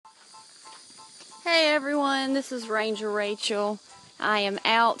Hey everyone, this is Ranger Rachel. I am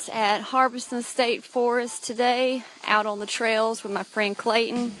out at Harbison State Forest today, out on the trails with my friend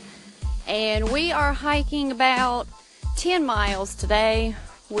Clayton, and we are hiking about 10 miles today.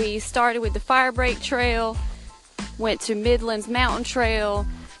 We started with the Firebreak Trail, went to Midlands Mountain Trail,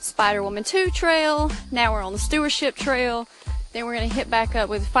 Spider Woman 2 Trail, now we're on the Stewardship Trail, then we're going to hit back up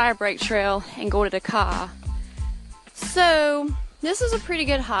with the Firebreak Trail and go to Dakar. So, this is a pretty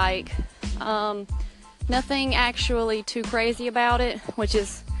good hike. Nothing actually too crazy about it, which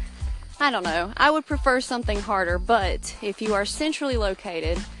is, I don't know, I would prefer something harder, but if you are centrally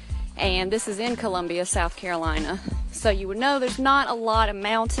located, and this is in Columbia, South Carolina, so you would know there's not a lot of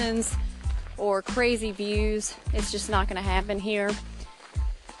mountains or crazy views. It's just not going to happen here.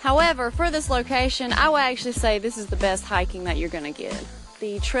 However, for this location, I would actually say this is the best hiking that you're going to get.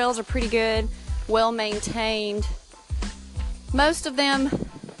 The trails are pretty good, well maintained. Most of them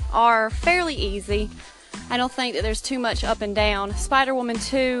are fairly easy. I don't think that there's too much up and down. Spider Woman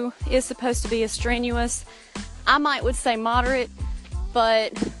 2 is supposed to be as strenuous. I would say moderate,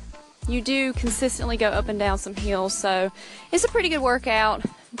 but you do consistently go up and down some hills, so it's a pretty good workout,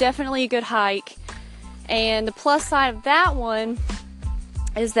 definitely a good hike. And the plus side of that one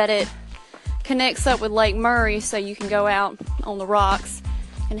is that it connects up with Lake Murray, so you can go out on the rocks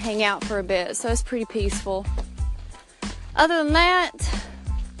and hang out for a bit, so it's pretty peaceful. Other than that,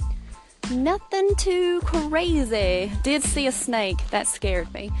 nothing too crazy. Did see a snake, that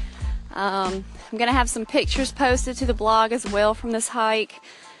scared me. I'm gonna have some pictures posted to the blog as well from this hike.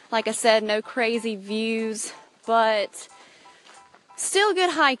 Like I said, no crazy views, but still good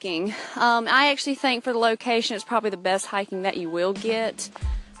hiking. I actually think for the location it's probably the best hiking that you will get.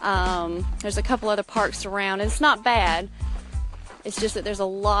 There's a couple other parks around, and it's not bad. It's just that there's a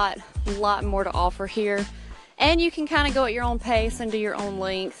lot more to offer here. And you can kind of go at your own pace and do your own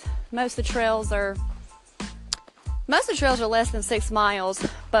length. Most of the trails are less than 6 miles,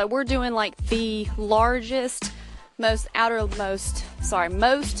 but we're doing like the largest, most outer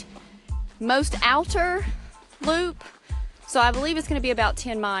loop. So I believe it's going to be about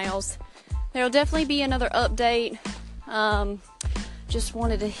 10 miles. There'll definitely be another update. Just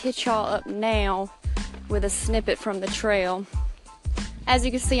wanted to hit y'all up now with a snippet from the trail. As you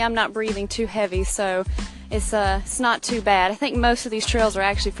can see, I'm not breathing too heavy, so it's not too bad. I think most of these trails are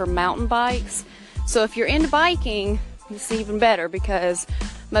actually for mountain bikes. So if you're into biking, it's even better because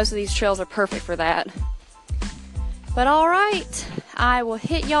most of these trails are perfect for that. But alright, I will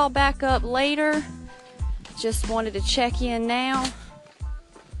hit y'all back up later. Just wanted to check in now.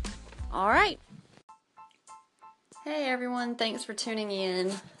 Alright. Hey everyone, thanks for tuning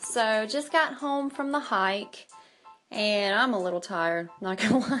in. So just got home from the hike and I'm a little tired, not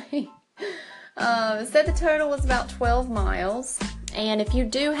gonna lie. It said the total was about 12 miles, and if you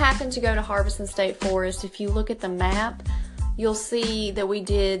do happen to go to Harbison State Forest, if you look at the map, you'll see that we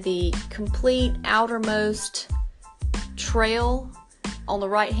did the complete outermost trail on the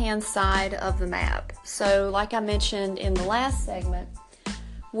right hand side of the map. So like I mentioned in the last segment,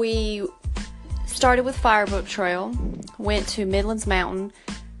 we started with Firebreak Trail, went to Midlands Mountain,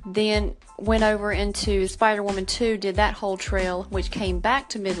 then went over into Spider Woman 2, did that whole trail, which came back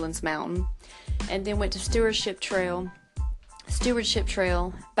to Midlands Mountain, and then went to Stewardship Trail,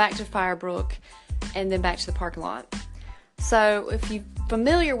 back to Firebreak, and then back to the parking lot. So if you're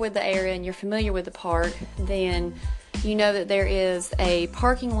familiar with the area and you're familiar with the park, then you know that there is a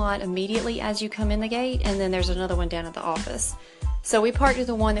parking lot immediately as you come in the gate, and then there's another one down at the office. So we parked at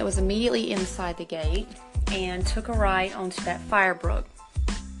the one that was immediately inside the gate and took a right onto that Firebreak.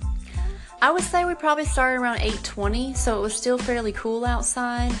 I would say we probably started around 8:20, so it was still fairly cool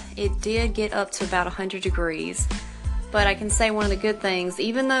outside. It did get up to about 100 degrees, but I can say one of the good things,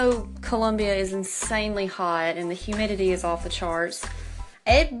 even though Columbia is insanely hot and the humidity is off the charts,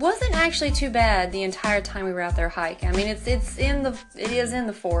 it wasn't actually too bad the entire time we were out there hiking. I mean, it is in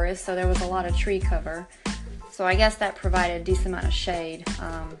the forest, so there was a lot of tree cover, so I guess that provided a decent amount of shade.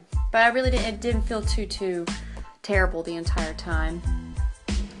 But it didn't feel too terrible the entire time.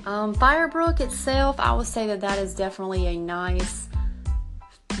 Firebreak itself, I would say that is definitely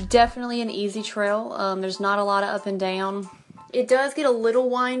definitely an easy trail. There's not a lot of up and down. It does get a little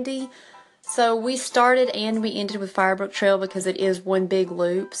windy. So we started and we ended with Firebreak Trail because it is one big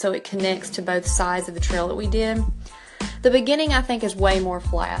loop, so it connects to both sides of the trail that we did. The beginning, I think, is way more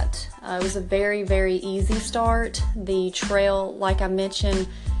flat. It was a very, very easy start. The trail, like I mentioned,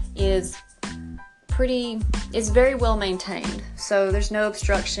 it's very well maintained, so there's no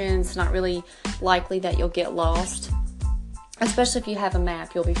obstructions. It's not really likely that you'll get lost, especially if you have a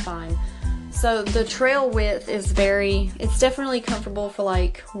map. You'll be fine. So the trail width is it's definitely comfortable for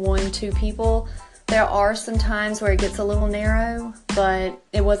like 1-2 people, There are some times where it gets a little narrow, but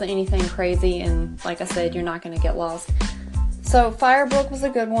it wasn't anything crazy, and like I said, you're not going to get lost. So Firebrook was a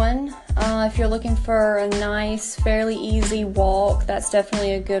good one. If you're looking for a nice, fairly easy walk, that's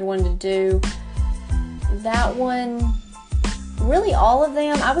definitely a good one to do. That one, really all of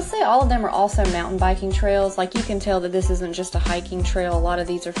them, I would say all of them are also mountain biking trails. Like, you can tell that this isn't just a hiking trail. A lot of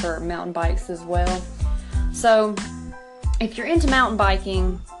these are for mountain bikes as well. So if you're into mountain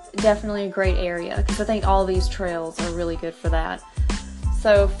biking, definitely a great area, because I think all these trails are really good for that.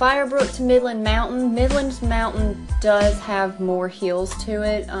 So Firebrook to Midland Mountain. Midland Mountain does have more hills to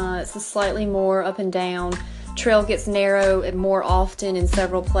it. It's a slightly more up and down. Trail gets narrow more often in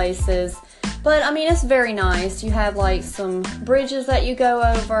several places. But, I mean, it's very nice. You have, like, some bridges that you go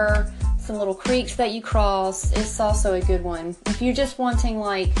over, some little creeks that you cross. It's also a good one. If you're just wanting,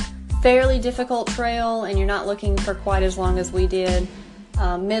 like, fairly difficult trail and you're not looking for quite as long as we did,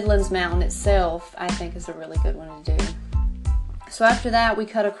 Midlands Mountain itself, I think, is a really good one to do. So after that, we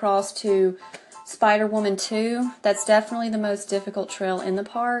cut across to Spider-Woman 2. That's definitely the most difficult trail in the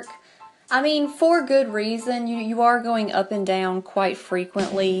park. I mean, for good reason. You are going up and down quite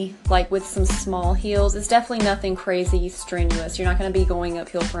frequently, like with some small hills. It's definitely nothing crazy strenuous. You're not going to be going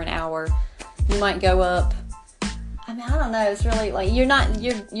uphill for an hour. You might go up. I mean, I don't know. It's really like you're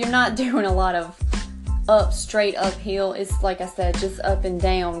not doing a lot of straight uphill. It's, like I said, just up and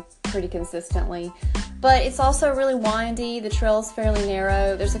down pretty consistently. But it's also really windy. The trail is fairly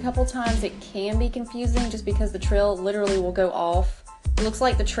narrow. There's a couple times it can be confusing just because the trail literally will go off. It looks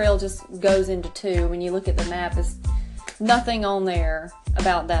like the trail just goes into two. When you look at the map, there's nothing on there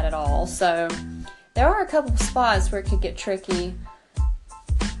about that at all. So there are a couple spots where it could get tricky.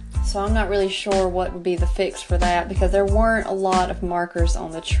 So I'm not really sure what would be the fix for that, because there weren't a lot of markers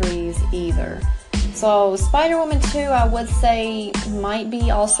on the trees either. So Spider-Woman 2, I would say, might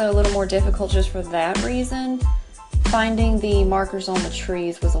be also a little more difficult just for that reason. Finding the markers on the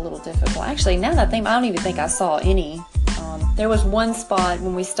trees was a little difficult. Actually, now that I think, I don't even think I saw any. There was one spot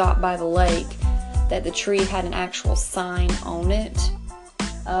when we stopped by the lake that the tree had an actual sign on it.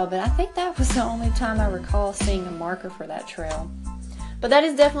 But I think that was the only time I recall seeing a marker for that trail. But that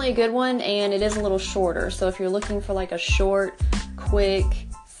is definitely a good one, and it is a little shorter. So if you're looking for like a short, quick,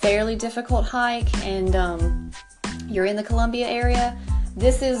 fairly difficult hike, and you're in the Columbia area,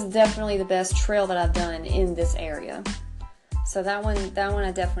 this is definitely the best trail that I've done in this area. So that one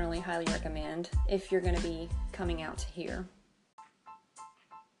I definitely highly recommend if you're going to be coming out to here.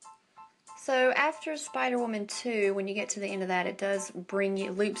 So after Spider-Woman 2, when you get to the end of that, it does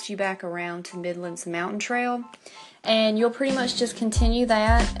loops you back around to Midlands Mountain Trail. And you'll pretty much just continue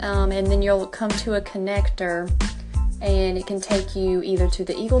that, and then you'll come to a connector, and it can take you either to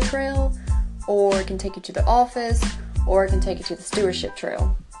the Eagle Trail, or it can take you to the office, or it can take you to the Stewardship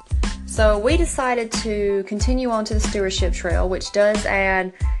Trail. So we decided to continue on to the Stewardship Trail, which does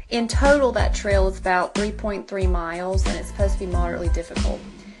add, in total that trail is about 3.3 miles, and it's supposed to be moderately difficult.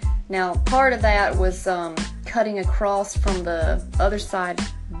 Now, part of that was cutting across from the other side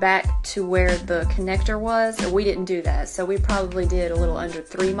back to where the connector was, and we didn't do that. So we probably did a little under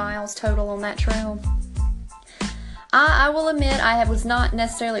 3 miles total on that trail. I will admit, I was not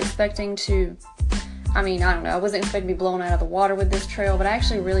necessarily expecting to, I don't know, I wasn't expecting to be blown out of the water with this trail, but I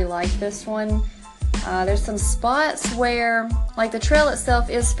actually really like this one. There's some spots where, like, the trail itself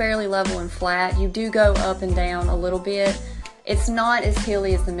is fairly level and flat. You do go up and down a little bit. It's not as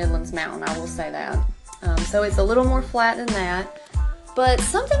hilly as the Midlands Mountain, I will say that. So it's a little more flat than that. But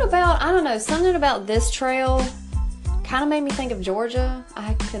something about this trail kind of made me think of Georgia.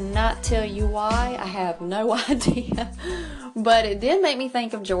 I cannot tell you why. I have no idea. But it did make me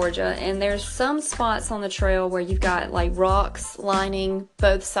think of Georgia. And there's some spots on the trail where you've got like rocks lining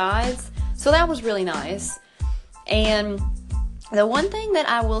both sides. So that was really nice. And the one thing that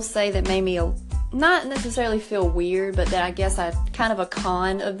I will say that made me not necessarily feel weird, but that I guess kind of a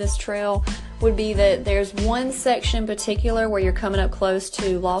con of this trail would be that there's one section in particular where you're coming up close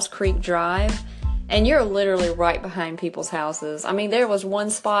to Lost Creek Drive, and you're literally right behind people's houses. I mean, there was one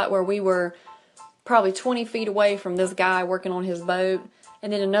spot where we were probably 20 feet away from this guy working on his boat,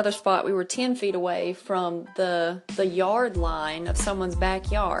 and then another spot we were 10 feet away from the yard line of someone's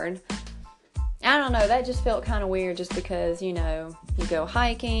backyard. I don't know, that just felt kind of weird just because, you know, you go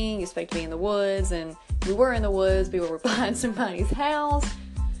hiking, you expect to be in the woods, and we were in the woods, we were behind somebody's house,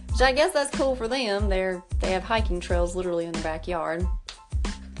 which I guess that's cool for them. They have hiking trails literally in their backyard.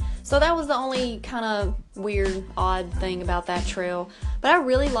 So that was the only kind of weird, odd thing about that trail. But I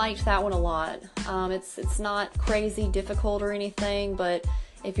really liked that one a lot. It's not crazy difficult or anything, but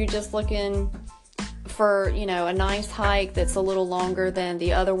if you're just looking for, you know, a nice hike that's a little longer than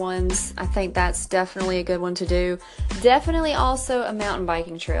the other ones, I think that's definitely a good one to do. Definitely also a mountain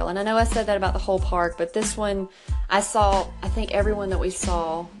biking trail. And I know I said that about the whole park, but this one I think everyone that we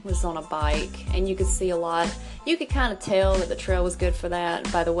saw was on a bike, and you could see a lot. You could kind of tell that the trail was good for that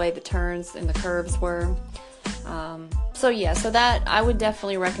by the way the turns and the curves were. So yeah, so that I would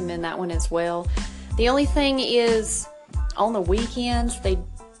definitely recommend that one as well. The only thing is on the weekends,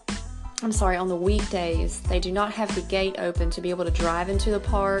 on the weekdays, they do not have the gate open to be able to drive into the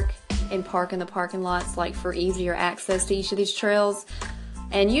park and park in the parking lots, like for easier access to each of these trails.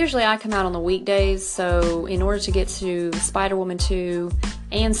 And usually I come out on the weekdays, so in order to get to Spider-Woman 2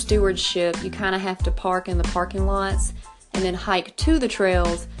 and Stewardship, you kind of have to park in the parking lots and then hike to the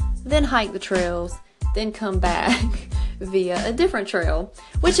trails, then hike the trails, then come back via a different trail,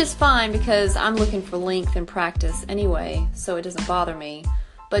 which is fine because I'm looking for length and practice anyway, so it doesn't bother me.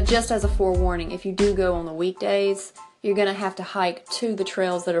 But just as a forewarning, if you do go on the weekdays, you're going to have to hike to the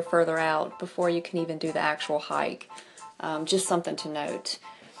trails that are further out before you can even do the actual hike. Just something to note.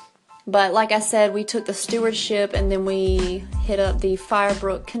 But like I said, we took the Stewardship and then we hit up the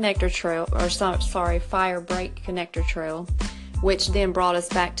Firebreak Connector Trail, Firebreak Connector Trail, which then brought us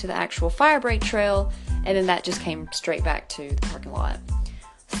back to the actual Firebreak Trail, and then that just came straight back to the parking lot.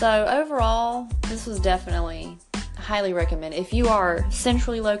 So overall, this was definitely highly recommend. If you are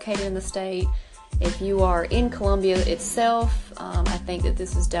centrally located in the state, if you are in Columbia itself, I think that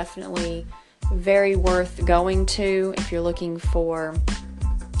this is definitely very worth going to if you're looking for,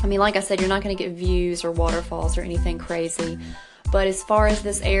 I mean, like I said, you're not going to get views or waterfalls or anything crazy, but as far as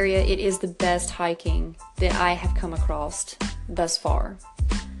this area, it is the best hiking that I have come across thus far.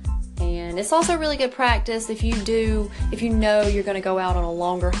 And it's also really good practice if you know you're going to go out on a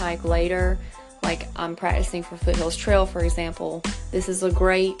longer hike later. Like I'm practicing for Foothills Trail, for example. This is a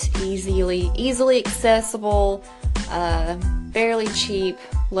great, easily accessible, fairly cheap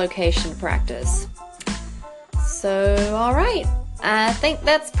location to practice. So, alright, I think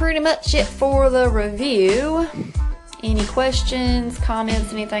that's pretty much it for the review. Any questions,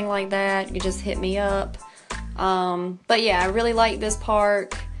 comments, anything like that, you just hit me up. But yeah, I really like this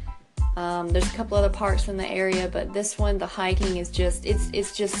park. There's a couple other parks in the area, but this one, the hiking is just,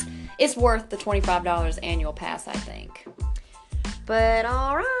 it's worth the $25 annual pass, I think. But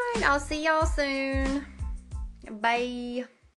alright, I'll see y'all soon. Bye.